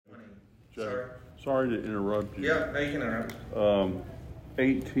Sorry. Sorry to interrupt you. Yeah, no, you can interrupt.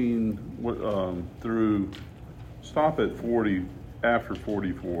 18 through, stop at 40, after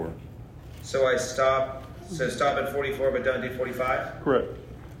 44. So stop at 44, but don't do 45? Correct.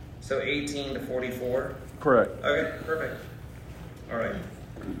 So 18 to 44? Correct. Okay, perfect. All right.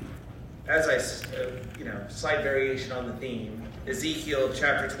 As slight variation on the theme, Ezekiel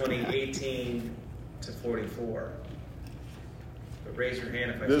chapter 20, 18 to 44. But raise your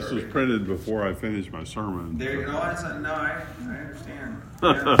hand if I This start was reading. printed before I finished my sermon. There you go. I understand.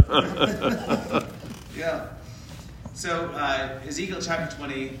 Yeah. Yeah. So Ezekiel chapter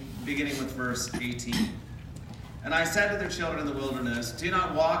 20, beginning with verse 18. And I said to their children in the wilderness, do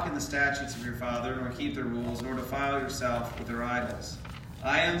not walk in the statutes of your father, nor keep their rules, nor defile yourself with their idols.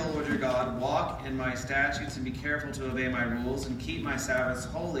 I am the Lord your God. Walk in my statutes and be careful to obey my rules and keep my Sabbaths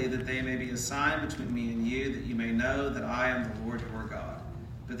holy, that they may be a sign between me and you, that you may know that I am the Lord your God.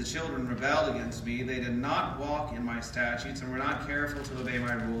 But the children rebelled against me. They did not walk in my statutes and were not careful to obey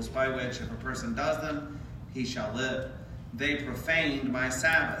my rules, by which if a person does them, he shall live. They profaned my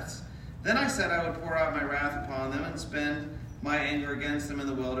Sabbaths. Then I said I would pour out my wrath upon them and spend my anger against them in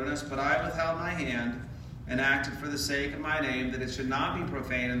the wilderness, but I withheld my hand and acted for the sake of my name, that it should not be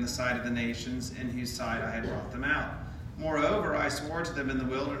profaned in the sight of the nations in whose sight I had brought them out. Moreover, I swore to them in the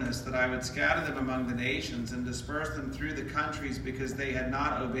wilderness that I would scatter them among the nations and disperse them through the countries, because they had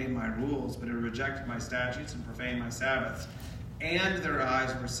not obeyed my rules, but had rejected my statutes and profaned my Sabbaths, and their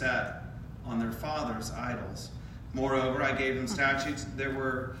eyes were set on their fathers' idols. Moreover, I gave them statutes that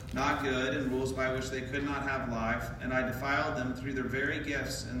were not good, and rules by which they could not have life, and I defiled them through their very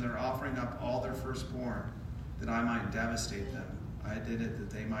gifts and their offering up all their firstborn, that I might devastate them. I did it that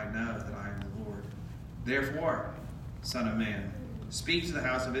they might know that I am the Lord. Therefore, Son of man, speak to the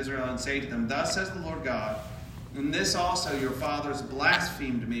house of Israel and say to them, thus says the Lord God, in this also your fathers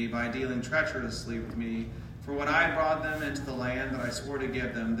blasphemed me by dealing treacherously with me, for when I brought them into the land that I swore to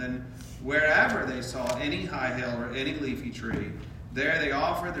give them, then wherever they saw any high hill or any leafy tree, there they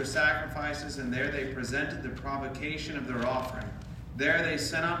offered their sacrifices, and there they presented the provocation of their offering. There they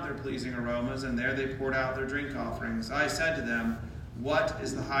sent up their pleasing aromas, and there they poured out their drink offerings. I said to them, what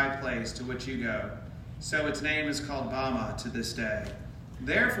is the high place to which you go? So its name is called Bama to this day.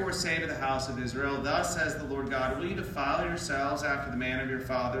 Therefore say to the house of Israel, thus says the Lord God, will you defile yourselves after the manner of your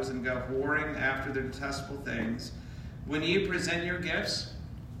fathers, and go whoring after their detestable things? When you present your gifts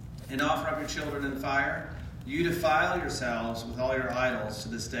and offer up your children in fire, you defile yourselves with all your idols to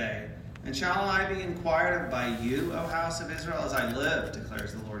this day. And shall I be inquired of by you, O house of Israel? As I live,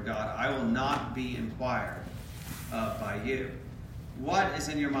 declares the Lord God, I will not be inquired of by you. What is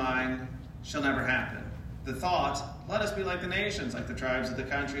in your mind shall never happen. The thought, let us be like the nations, like the tribes of the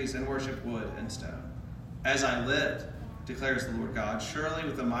countries, and worship wood and stone. As I live, declares the Lord God, surely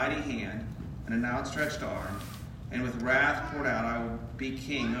with a mighty hand and an outstretched arm, and with wrath poured out, I will be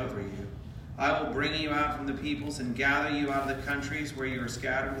king over you. I will bring you out from the peoples and gather you out of the countries where you are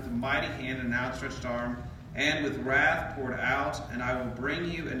scattered with a mighty hand and an outstretched arm, and with wrath poured out, and I will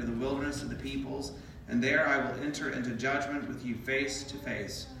bring you into the wilderness of the peoples, and there I will enter into judgment with you face to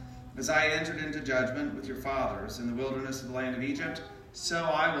face. As I entered into judgment with your fathers in the wilderness of the land of Egypt, so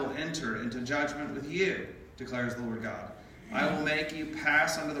I will enter into judgment with you, declares the Lord God. I will make you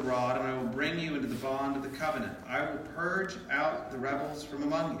pass under the rod, and I will bring you into the bond of the covenant. I will purge out the rebels from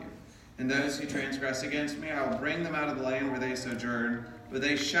among you, and those who transgress against me, I will bring them out of the land where they sojourn, but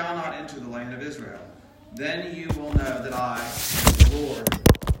they shall not enter the land of Israel. Then you will know that I am the Lord.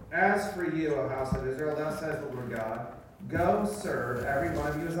 As for you, O house of Israel, thus says the Lord God, go serve every one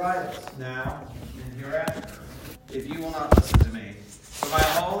of you as idols, now and hereafter, if you will not listen to me. For my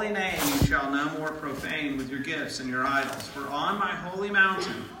holy name you shall no more profane with your gifts and your idols. For on my holy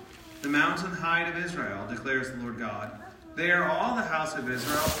mountain, the mountain height of Israel, declares the Lord God, there all the house of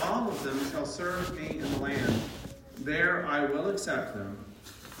Israel, all of them shall serve me in the land. There I will accept them,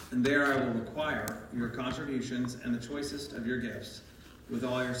 and there I will require your contributions and the choicest of your gifts, with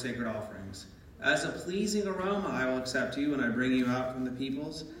all your sacred offerings. As a pleasing aroma I will accept you when I bring you out from the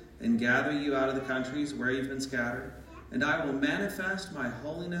peoples and gather you out of the countries where you've been scattered. And I will manifest my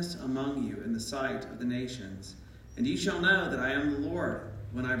holiness among you in the sight of the nations. And you shall know that I am the Lord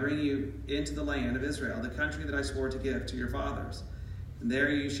when I bring you into the land of Israel, the country that I swore to give to your fathers. And there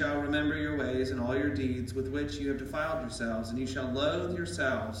you shall remember your ways and all your deeds with which you have defiled yourselves, and you shall loathe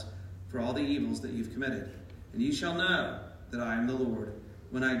yourselves for all the evils that you've committed. And you shall know that I am the Lord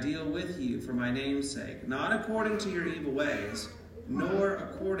when I deal with you for my name's sake, not according to your evil ways, nor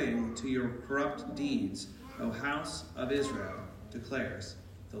according to your corrupt deeds, O house of Israel, declares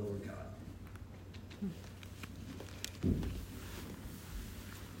the Lord God.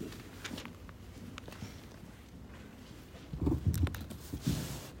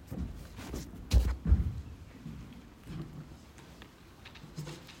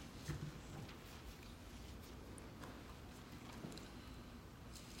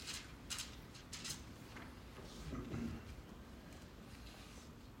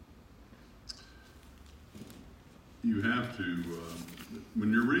 you have to,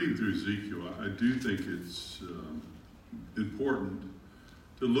 when you're reading through Ezekiel, I do think it's important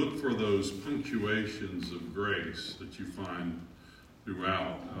to look for those punctuations of grace that you find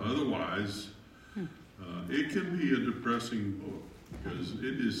throughout. Otherwise, it can be a depressing book because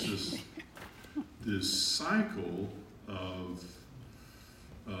it is just this cycle of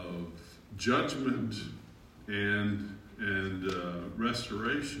judgment and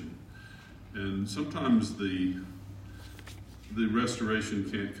restoration, and sometimes the restoration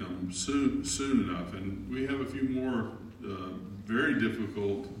can't come soon enough. And we have a few more very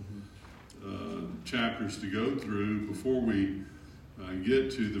difficult chapters to go through before we get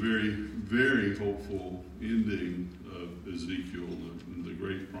to the very, very hopeful ending of Ezekiel and the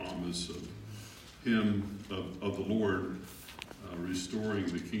great promise of him, of the Lord restoring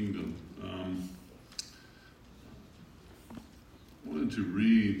the kingdom. I wanted to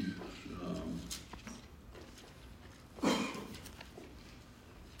read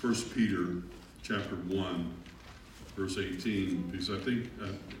 1 Peter chapter 1, verse 18, because I think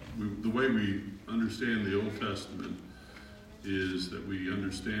the way we understand the Old Testament is that we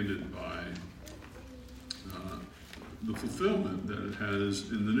understand it by the fulfillment that it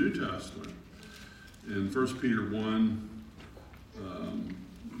has in the New Testament. In 1 Peter 1,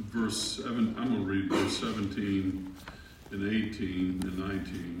 verse 7, I'm going to read verse 17 and 18 and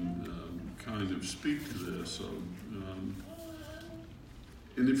 19, kind of speak to this. So,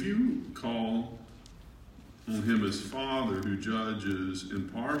 and if you call on him as Father who judges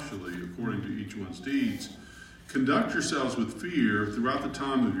impartially according to each one's deeds, conduct yourselves with fear throughout the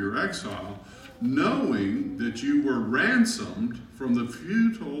time of your exile, knowing that you were ransomed from the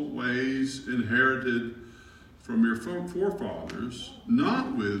futile ways inherited from your forefathers,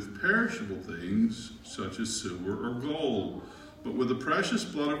 not with perishable things such as silver or gold, but with the precious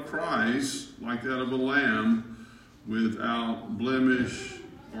blood of Christ, like that of a lamb, without blemish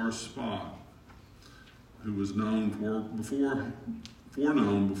or spot, who was foreknown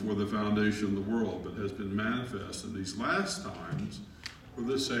before the foundation of the world, but has been manifest in these last times for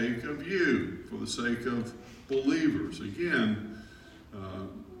the sake of you, for the sake of believers. Again,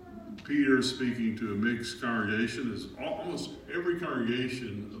 Peter speaking to a mixed congregation, as almost every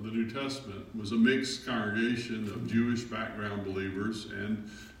congregation of the New Testament was a mixed congregation of Jewish background believers and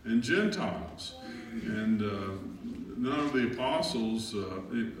Gentiles. And none of the apostles,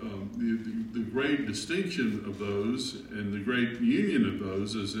 the great distinction of those and the great union of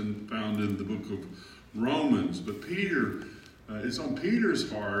those is found in the book of Romans. But Peter, it's on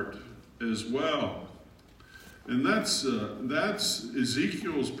Peter's heart as well. And that's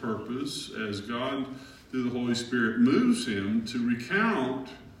Ezekiel's purpose as God, through the Holy Spirit, moves him to recount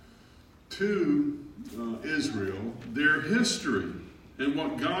to Israel their history and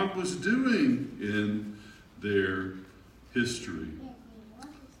what God was doing in their history.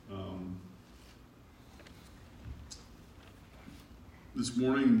 This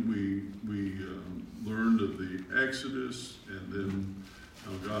morning we learned of the Exodus, and then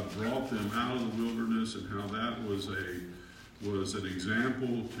how God brought them out of the wilderness, and how that was an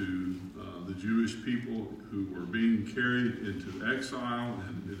example to the Jewish people who were being carried into exile,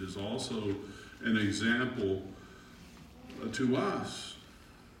 and it is also an example to us.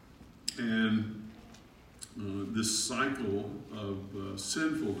 And this cycle of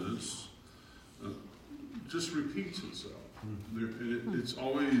sinfulness just repeats itself. It's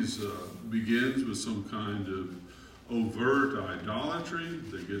always begins with some kind of overt idolatry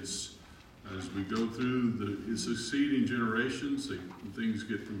that gets, as we go through the succeeding generations, things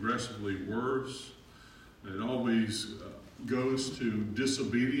get progressively worse. It always goes to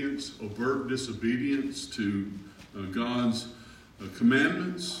disobedience, overt disobedience to God's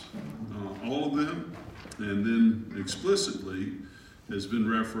commandments, all of them, and then explicitly has been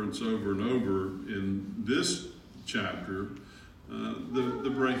referenced over and over in this chapter,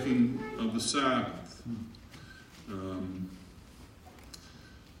 the breaking of the Sabbath.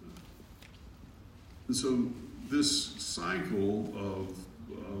 And so this cycle of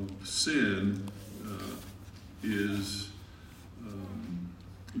sin is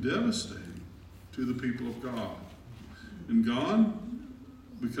devastating to the people of God. And God,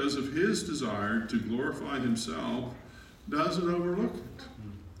 because of his desire to glorify himself, doesn't overlook it.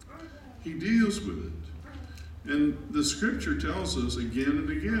 He deals with it. And the scripture tells us again and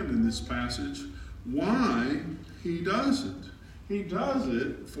again in this passage why he does it. He does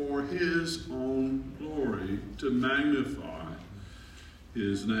it for his own glory, to magnify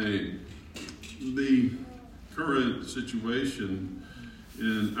his name. The current situation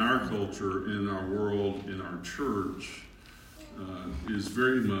in our culture, in our world, in our church, is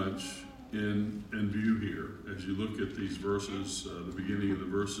very much in view here. As you look at these verses, the beginning of the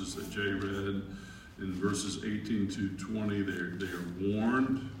verses that Jay read, in verses 18 to 20, they are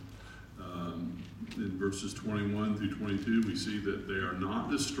warned. In verses 21 through 22, we see that they are not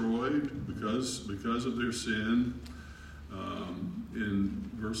destroyed because of their sin. In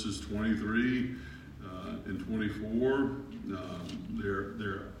verses 23 and 24,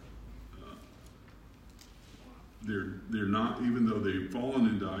 they're not, even though they've fallen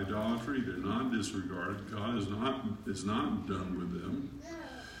into idolatry, they're not disregarded. God is not done with them.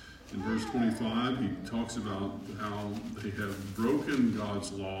 In verse 25, he talks about how they have broken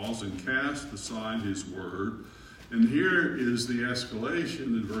God's laws and cast aside his word. And here is the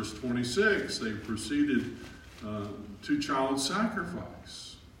escalation. In verse 26, they proceeded to child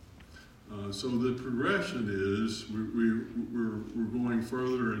sacrifice. So the progression is we're going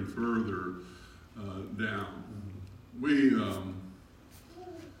further and further down. We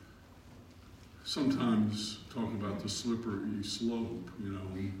sometimes talk about the slippery slope. You know,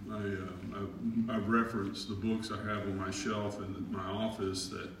 I've referenced the books I have on my shelf in my office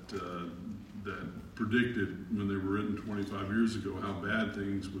that predicted, when they were written 25 years ago, how bad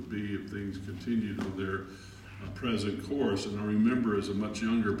things would be if things continued on their present course. And I remember as a much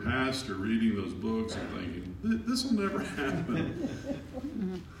younger pastor reading those books and thinking, this will never happen.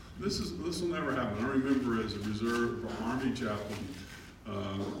 This will never happen. I remember as a reserve Army chaplain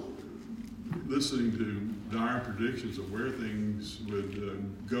listening to dire predictions of where things would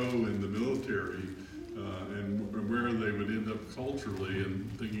go in the military and where they would end up culturally, and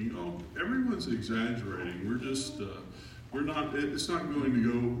thinking, oh, everyone's exaggerating. It's not going to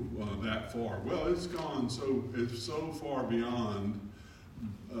go that far. Well, it's so far beyond,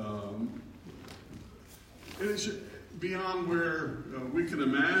 and it's beyond where we can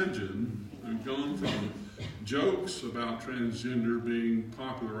imagine. We've gone from jokes about transgender being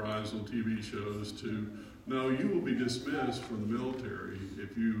popularized on TV shows to, no, you will be dismissed from the military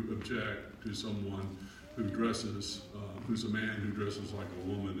if you object to someone who dresses, who's a man who dresses like a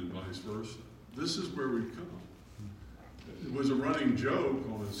woman, and vice versa. This is where we've come. It was a running joke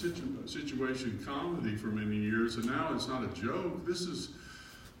on a situation comedy for many years, and now it's not a joke. This is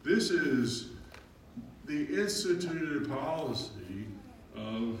the instituted policy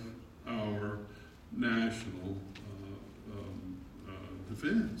of our national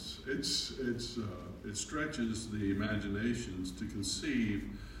defense. It stretches the imaginations to conceive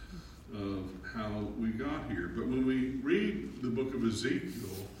of how we got here. But when we read the book of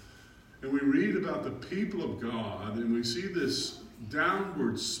Ezekiel, and we read about the people of God, and we see this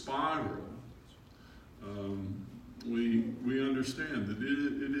downward spiral, we understand that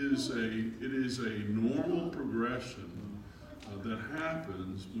it is a normal progression that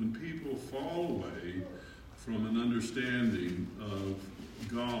happens when people fall away from an understanding of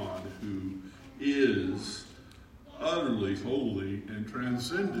God, who is utterly holy and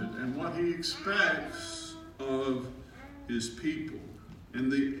transcendent, and what he expects of his people.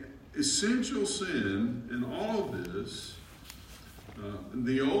 And the essential sin in all of this,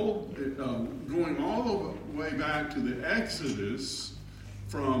 going all the way back to the Exodus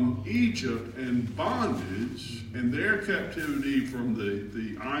from Egypt and bondage and their captivity from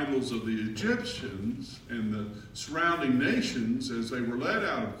the idols of the Egyptians and the surrounding nations as they were led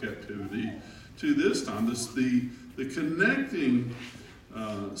out of captivity, to this time, the connecting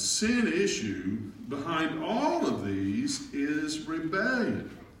sin issue behind all of these is rebellion.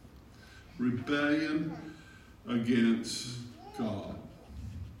 Rebellion against God.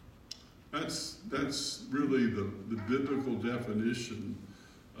 That's really the biblical definition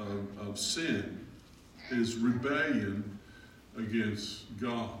of sin, is rebellion against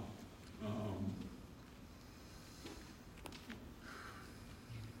God.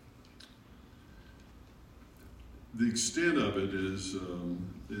 The extent of it is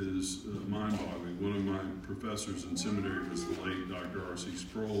mind-boggling. One of my professors in seminary was the late Dr. R.C.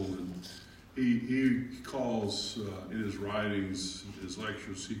 Sproul, and he calls, in his writings, his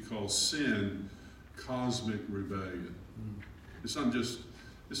lectures, he calls sin cosmic rebellion. It's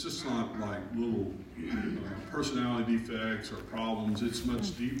just not like little personality defects or problems. It's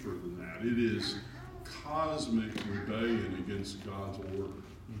much deeper than that. It is cosmic rebellion against God's order.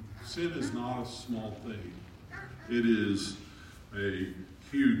 Sin is not a small thing. It is a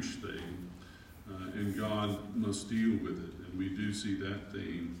huge thing, and God must deal with it. And we do see that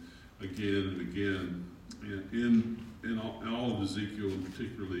theme again and again in all of Ezekiel, and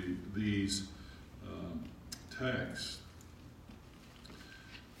particularly these texts.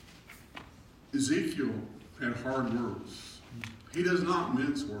 Ezekiel had hard words. He does not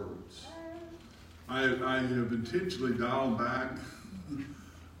mince words. I have intentionally dialed back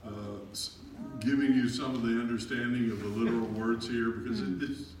giving you some of the understanding of the literal words here, because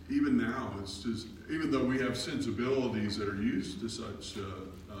it's even now, it's just, even though we have sensibilities that are used to such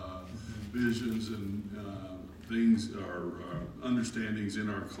visions and things, or understandings in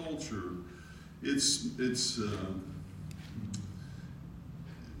our culture, it's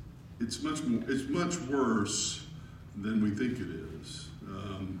much worse than we think it is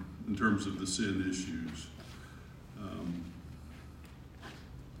in terms of the sin issues.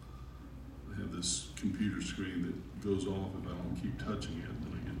 I have this computer screen that goes off if I don't keep touching it,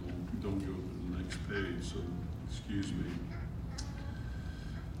 and I don't go to the next page, so excuse me.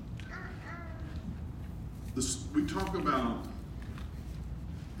 We talk about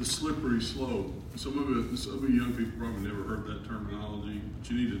the slippery slope. Some of you young people probably never heard that terminology, but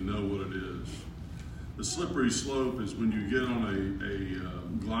you need to know what it is. The slippery slope is when you get on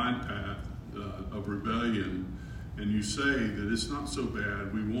a glide path of rebellion, and you say that it's not so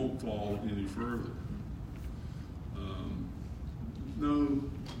bad, we won't fall any further. No,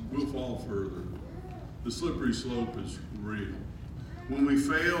 we'll fall further. The slippery slope is real. When we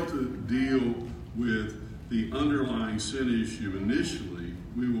fail to deal with the underlying sin issue initially,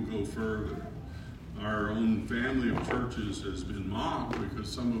 we will go further. Our own family of churches has been mocked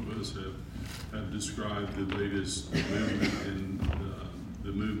because some of us have described the latest movement in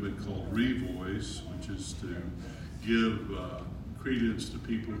the movement called Revoice, which is to give credence to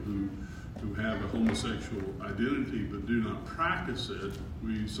people who have a homosexual identity but do not practice it.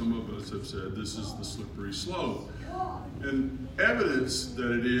 Some of us have said this is the slippery slope. And evidence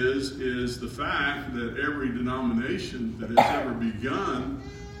that it is the fact that every denomination that has ever begun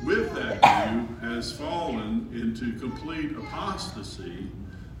with that view has fallen into complete apostasy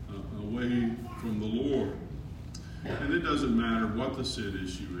away from the Lord. And it doesn't matter what the sin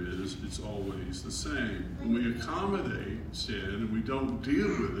issue is, it's always the same. When we accommodate sin and we don't deal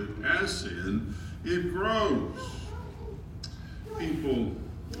with it as sin, it grows. People,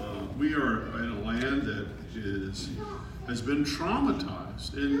 we are in a land that has been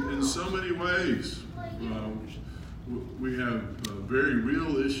traumatized in so many ways. We have very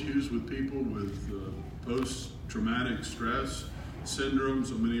real issues with people with post-traumatic stress syndrome.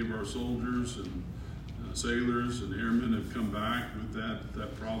 So many of our soldiers and sailors and airmen have come back with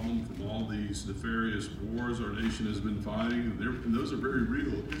that problem from all these nefarious wars our nation has been fighting, and those are very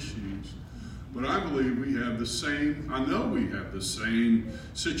real issues. But I believe I know we have the same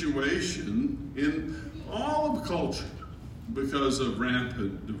situation in all of culture because of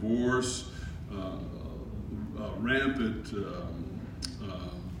rampant divorce, rampant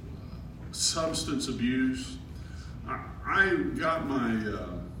substance abuse. I got my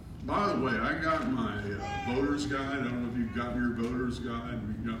voter's guide. I don't know if you've gotten your voter's guide.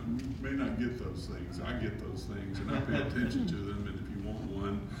 You may not get those things. I get those things, and I pay attention to them, and if you want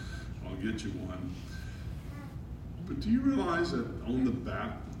one, I'll get you one. But do you realize that on the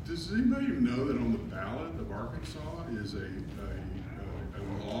ballot, does anybody even know that on the ballot of Arkansas is a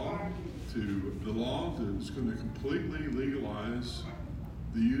law that's going to completely legalize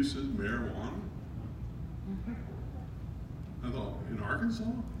the use of marijuana? I thought, in Arkansas?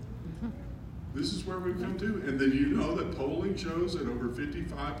 This is where we've come to. And then you know that polling shows that over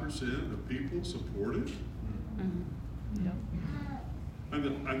 55% of people support it? Yep.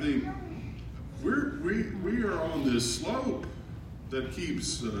 I think we are on this slope that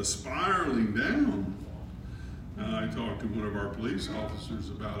keeps spiraling down. I talked to one of our police officers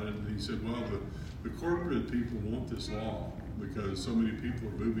about it, and he said, well, the corporate people want this law because so many people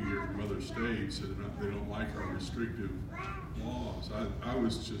are moving here from other states and they don't like our restrictive laws. I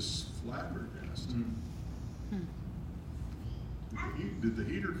was just flabbergasted. Did the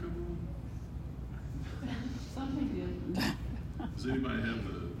heater come on? Something did. Does anybody have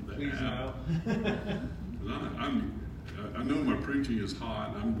the Please app? no. I know my preaching is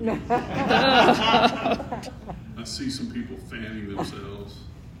hot. I see some people fanning themselves.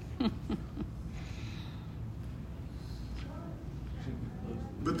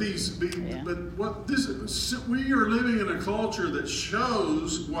 But we are living in a culture that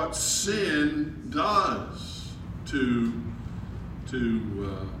shows what sin does to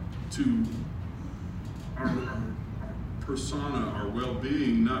our persona, our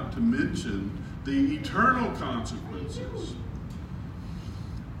well-being, not to mention the eternal consequences.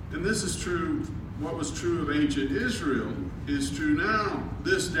 And this is true. What was true of ancient Israel is true now.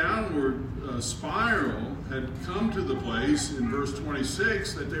 This downward spiral had come to the place in verse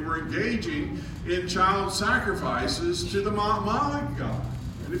 26 that they were engaging in child sacrifices to the Moloch god.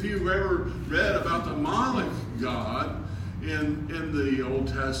 And if you've ever read about the Moloch god, in the Old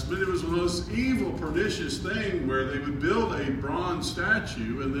Testament. It was the most evil, pernicious thing where they would build a bronze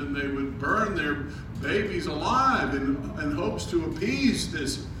statue and then they would burn their babies alive in hopes to appease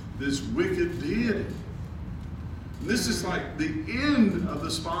this wicked deity. And this is like the end of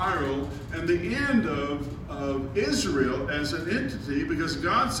the spiral and the end of Israel as an entity, because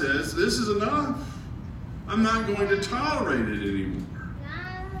God says, this is enough. I'm not going to tolerate it anymore.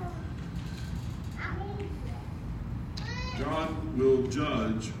 God will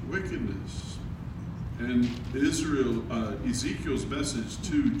judge wickedness. And Ezekiel's message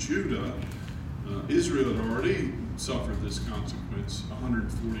to Judah, Israel had already suffered this consequence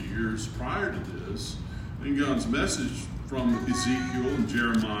 140 years prior to this. And God's message from Ezekiel and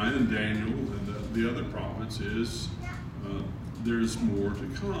Jeremiah and Daniel and the other prophets is there's more to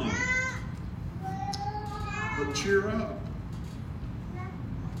come. But cheer up.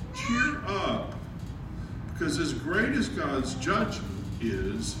 Cheer up. Because as great as God's judgment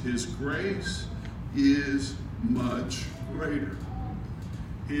is, His grace is much greater.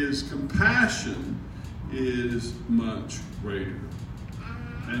 His compassion is much greater.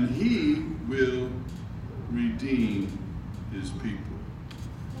 And He will redeem His people.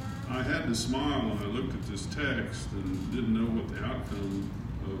 I had to smile when I looked at this text and didn't know what the outcome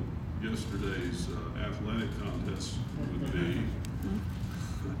of yesterday's athletic contest would be.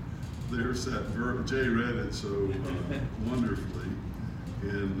 There's that verse, Jay read it so wonderfully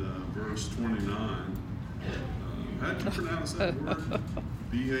in verse 29. How do you pronounce that word?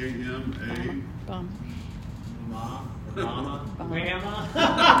 B-A-M-A? The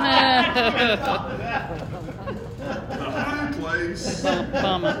high place.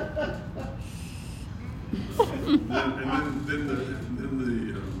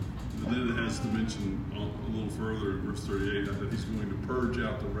 Then it has to mention a little further in verse 38 that He's going to purge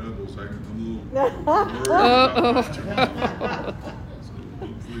out the rebels. I'm a little worried about that. So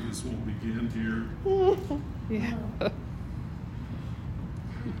hopefully this won't begin here. Yeah.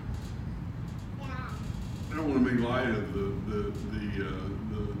 I don't want to make light of the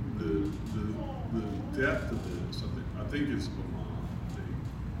depth of this. I think it's Vermont.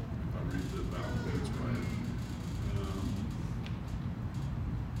 If I read the Bible, it's right.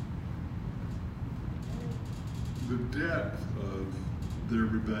 The depth of their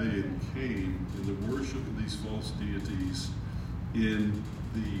rebellion came in the worship of these false deities in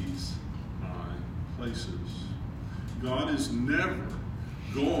these high places. God is never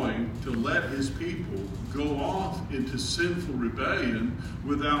going to let His people go off into sinful rebellion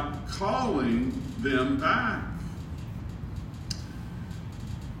without calling them back.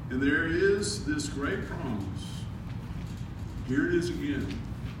 And there is this great promise. Here it is again,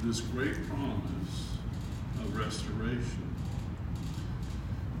 this great promise of restoration.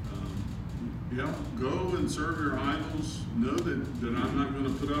 Go and serve your idols. Know that I'm not going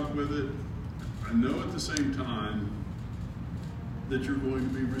to put up with it. I know at the same time that you're going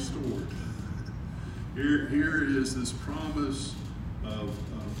to be restored. Here is this promise of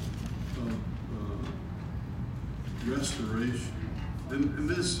restoration, and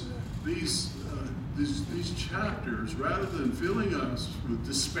these chapters, rather than filling us with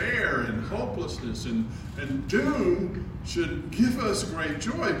despair and hopelessness and doom, should give us great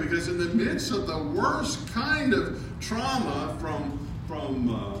joy, because in the midst of the worst kind of trauma from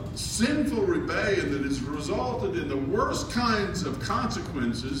sinful rebellion that has resulted in the worst kinds of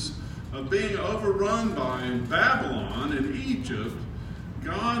consequences of being overrun by Babylon and Egypt,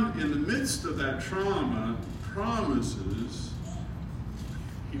 God, in the midst of that trauma, promises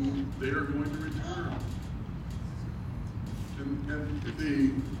they are going to return. And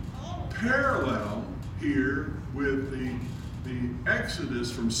the parallel here with the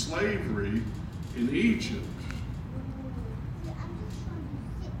exodus from slavery in Egypt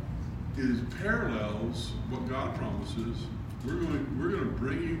parallels what God promises. We're going to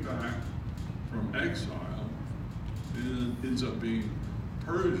bring you back from exile, and it ends up being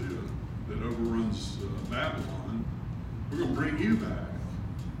Persia that overruns Babylon. We're going to bring you back,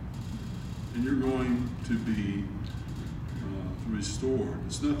 and you're going to be restored.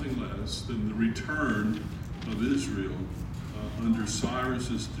 It's nothing less than the return of Israel under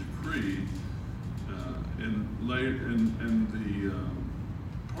Cyrus's decree, and the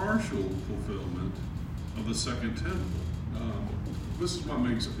partial fulfillment of the Second Temple. This is what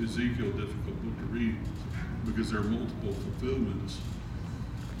makes Ezekiel a difficult book to read, because there are multiple fulfillments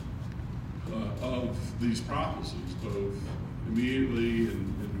of these prophecies, both immediately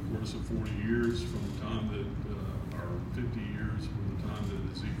and in the course of 40 years from the time that, or 50 years from the time that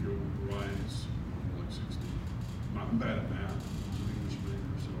Ezekiel writes, like 60. I'm bad at math. I'm an English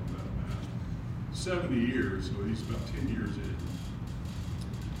major, so I'm bad at math. 70 years, so he's about 10 years in.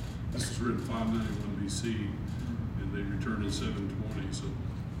 This was written 591 BC, and they returned in 720, so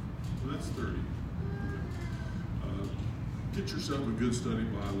that's 30. Get yourself a good study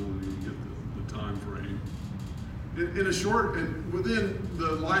Bible and you'll get the time frame. In a short, and within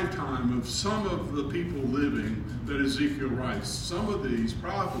the lifetime of some of the people living that Ezekiel writes, some of these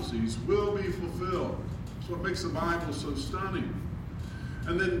prophecies will be fulfilled. That's what makes the Bible so stunning.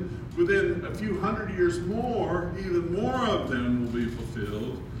 And then within a few hundred years more, even more of them will be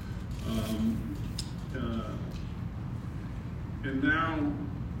fulfilled. And now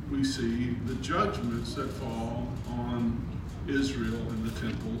we see the judgments that fall on Israel and the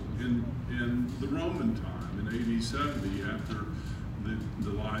temple in the Roman time, in AD 70, after the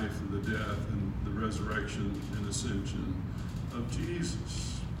life and the death and the resurrection and ascension of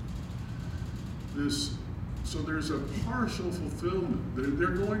Jesus. So there's a partial fulfillment. They're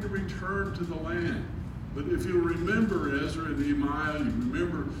going to return to the land. But if you remember Ezra and Nehemiah, you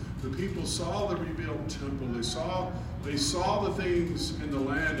remember the people saw the rebuilt temple. They saw the things in the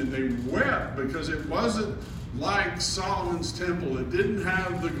land, and they wept because it wasn't like Solomon's temple. It didn't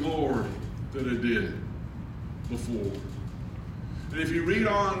have the glory that it did before. And if you read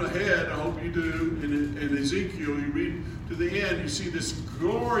on ahead, I hope you do, in Ezekiel, you read to the end, you see this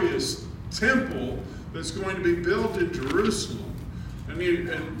glorious temple that's going to be built in Jerusalem. And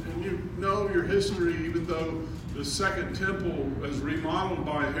you know your history, even though the second temple, as remodeled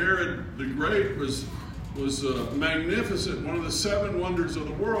by Herod the Great, was magnificent, one of the 7 wonders of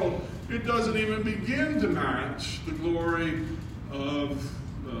the world, it doesn't even begin to match the glory of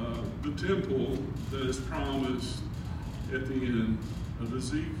the temple that is promised at the end of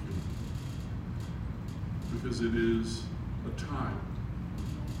Ezekiel. Because it is a type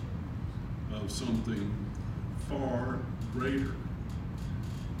of something far greater.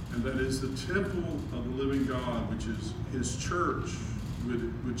 And that is the temple of the living God, which is his church,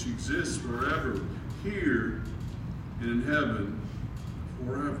 which exists forever, here and in heaven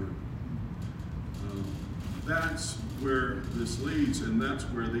forever. That's where this leads, and that's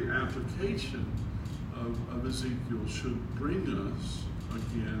where the application of Ezekiel should bring us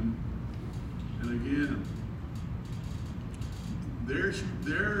again and again.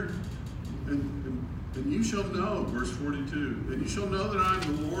 And you shall know, verse 42, and you shall know that I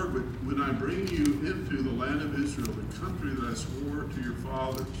am the Lord when I bring you into the land of Israel, the country that I swore to your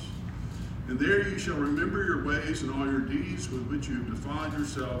fathers. And there you shall remember your ways and all your deeds with which you have defiled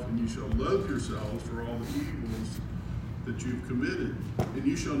yourself, and you shall loathe yourselves for all the evils that you've committed. And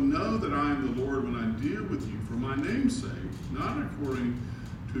you shall know that I am the Lord when I deal with you for my name's sake, not according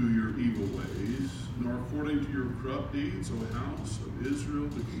to your evil ways, nor according to your corrupt deeds, O house of Israel,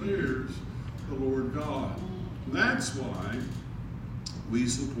 declares the Lord God. And that's why we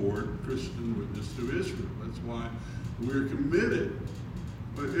support Christian witness to Israel. That's why we're committed.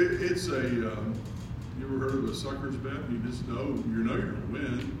 But it's you ever heard of a sucker's bet? You just know you're going to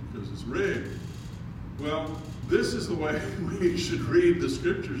win because it's rigged. Well, this is the way we should read the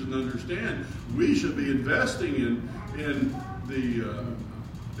scriptures and understand. We should be investing in the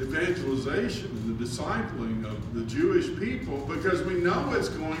evangelization and the discipling of the Jewish people because we know it's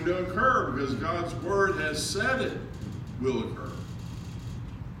going to occur because God's word has said it will occur.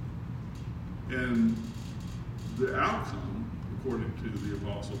 And the outcome, according to the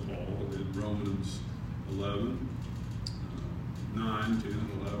Apostle Paul in Romans 11, 9, 10,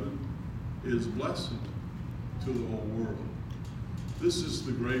 and 11, is blessing to the whole world. This is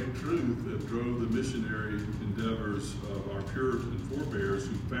the great truth that drove the missionary endeavors of our Puritan forebears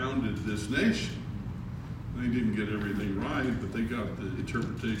who founded this nation. They didn't get everything right, but they got the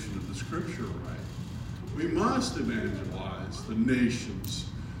interpretation of the scripture right. We must evangelize the nations.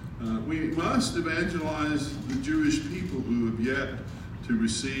 We must evangelize the Jewish people who have yet to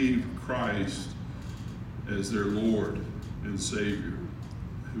receive Christ as their Lord and Savior,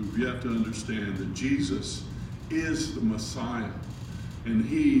 who've yet to understand that Jesus is the Messiah, and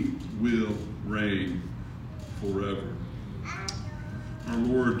he will reign forever. Our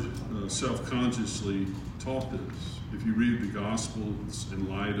Lord self-consciously taught this. If you read the Gospels in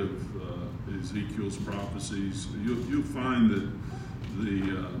light of Ezekiel's prophecies, you'll find that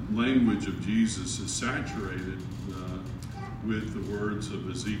the language of Jesus is saturated with the words of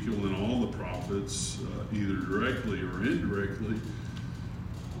Ezekiel and all the prophets, either directly or indirectly.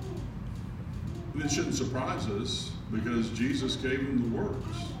 And it shouldn't surprise us because Jesus gave them the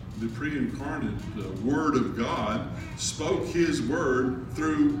words. The pre-incarnate Word of God spoke his word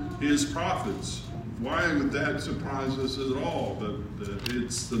through his prophets. Why would that surprise us at all? That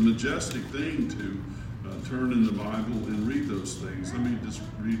it's the majestic thing to turn in the Bible and read those things. Let me just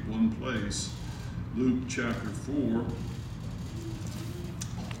read one place Luke chapter 4,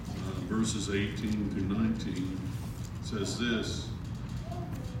 verses 18 through 19 says this.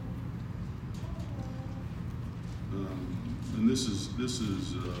 And this is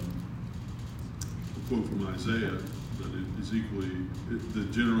a quote from Isaiah, but it is equally, the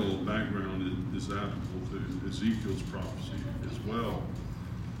general background is applicable to Ezekiel's prophecy as well.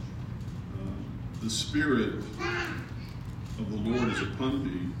 The Spirit of the Lord is upon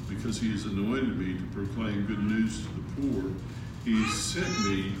me, because he has anointed me to proclaim good news to the poor. He sent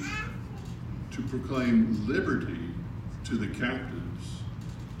me to proclaim liberty to the captives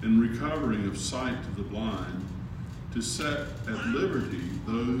and recovering of sight to the blind, to set at liberty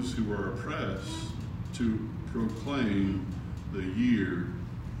those who are oppressed, to proclaim the year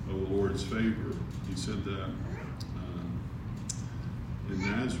of the Lord's favor. He said that in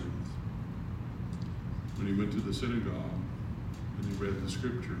Nazareth when he went to the synagogue and he read the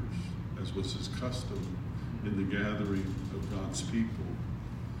scriptures, as was his custom in the gathering of God's people.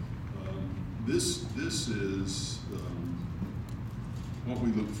 This is what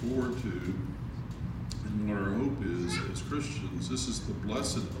we look forward to, and what our hope is as Christians. This is the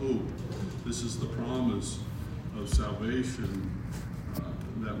blessed hope. This is the promise of salvation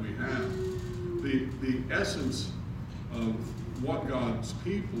that we have. The essence of what God's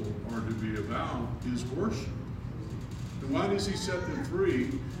people are to be about is worship. And why does he set them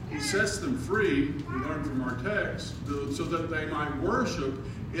free? He sets them free, we learn from our text, so that they might worship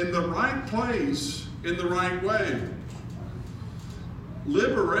in the right place, in the right way.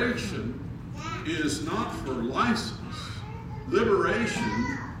 Liberation is not for license.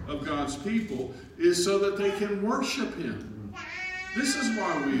 Liberation of God's people is so that they can worship him. This is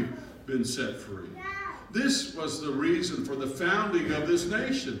why we've been set free. This was the reason for the founding of this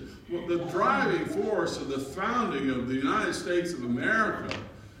nation. The driving force of the founding of the United States of America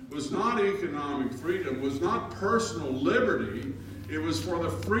was not economic freedom, was not personal liberty. It was for the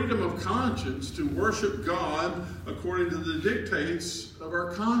freedom of conscience to worship God according to the dictates of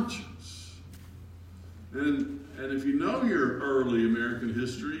our conscience. And if you know your early American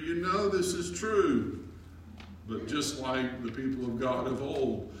history, you know this is true. But just like the people of God of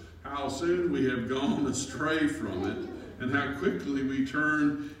old, how soon we have gone astray from it, and how quickly we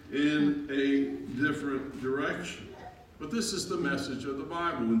turn in a different direction. But this is the message of the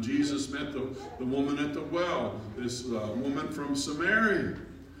Bible. When Jesus met the woman at the well, this woman from Samaria.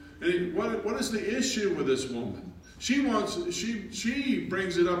 And what is the issue with this woman? She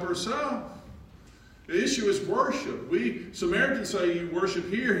brings it up herself. The issue is worship. We Samaritans say you worship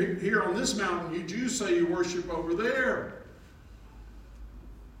here on this mountain. You Jews say you worship over there.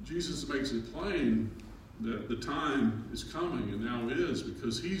 Jesus makes it plain that the time is coming, and now is,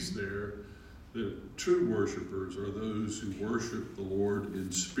 because he's there, that true worshipers are those who worship the Lord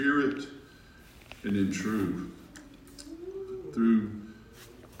in spirit and in truth, through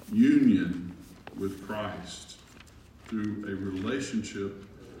union with Christ, through a relationship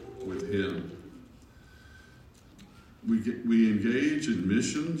with him. We engage in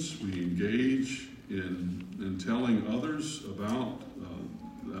missions. We engage in telling others about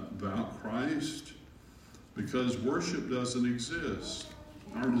Christ, because worship doesn't exist.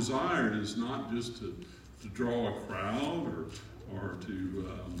 Our desire is not just to draw a crowd or to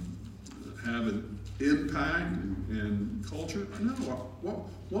have an impact in culture. No,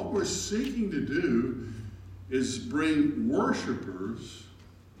 what we're seeking to do is bring worshipers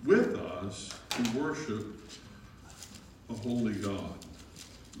with us to worship a holy God.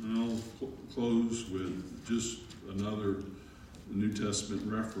 And I'll close with just another New Testament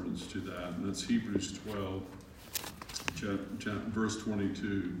reference to that, and that's Hebrews 12, verse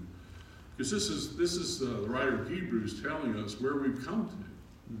 22. Because this is the writer of Hebrews telling us where we've come to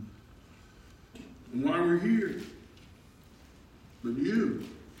and why we're here. But you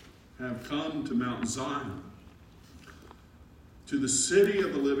have come to Mount Zion, to the city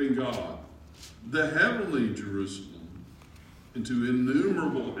of the living God, the heavenly Jerusalem, and to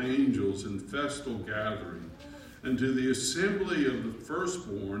innumerable angels in festal gathering, and to the assembly of the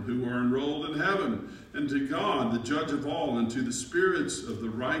firstborn who are enrolled in heaven, and to God, the judge of all, and to the spirits of the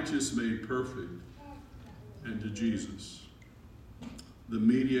righteous made perfect, and to Jesus, the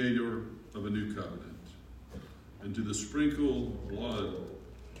mediator of a new covenant, and to the sprinkled blood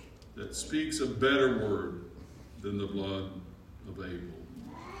that speaks a better word than the blood of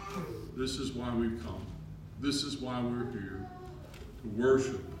Abel. This is why we've come. This is why we're here, to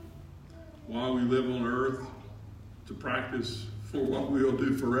worship. While we live on earth, to practice for what we'll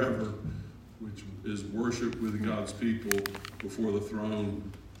do forever, which is worship with God's people before the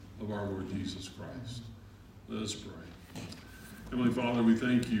throne of our Lord Jesus Christ. Let us pray. Heavenly Father, we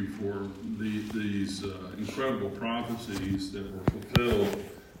thank you for these incredible prophecies that were fulfilled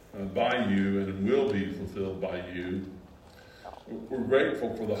by you and will be fulfilled by you. We're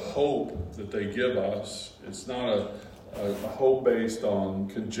grateful for the hope that they give us. It's not a hope based on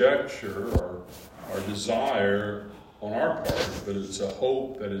conjecture or desire on our part, but it's a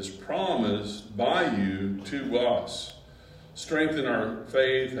hope that is promised by you to us. Strengthen our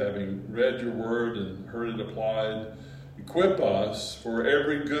faith, having read your word and heard it applied. Equip us for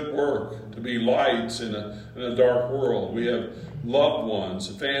every good work, to be lights in a dark world. We have loved ones,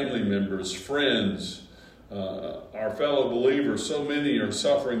 family members, friends, our fellow believers. So many are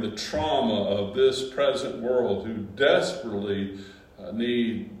suffering the trauma of this present world who desperately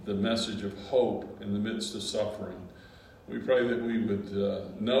need the message of hope in the midst of suffering. We pray that we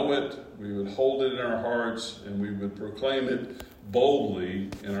would know it, we would hold it in our hearts, and we would proclaim it boldly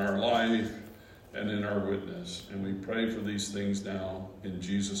in our life and in our witness. And we pray for these things now in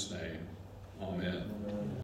Jesus' name. Amen.